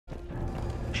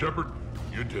Shepard,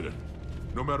 you did it.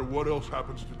 No matter what else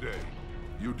happens today,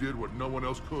 you did what no one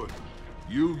else could.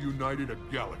 You united a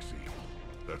galaxy.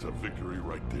 That's a victory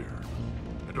right there.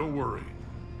 And don't worry,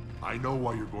 I know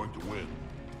why you're going to win.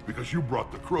 Because you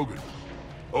brought the Krogan.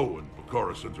 Oh, and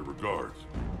Bakara sends her regards.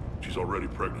 She's already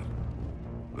pregnant.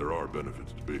 There are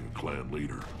benefits to being a clan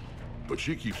leader. But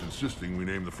she keeps insisting we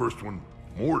name the first one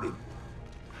Morden.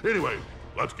 Anyway,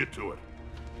 let's get to it.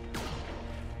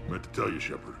 I meant to tell you,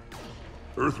 Shepard.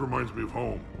 Earth reminds me of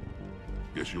home.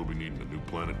 Guess you'll be needing a new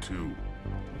planet too.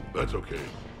 That's okay.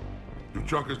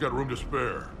 Tuchanka's got room to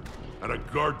spare. And a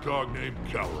guard dog named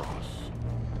Kalros.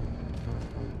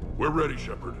 We're ready,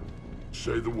 Shepard.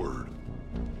 Say the word.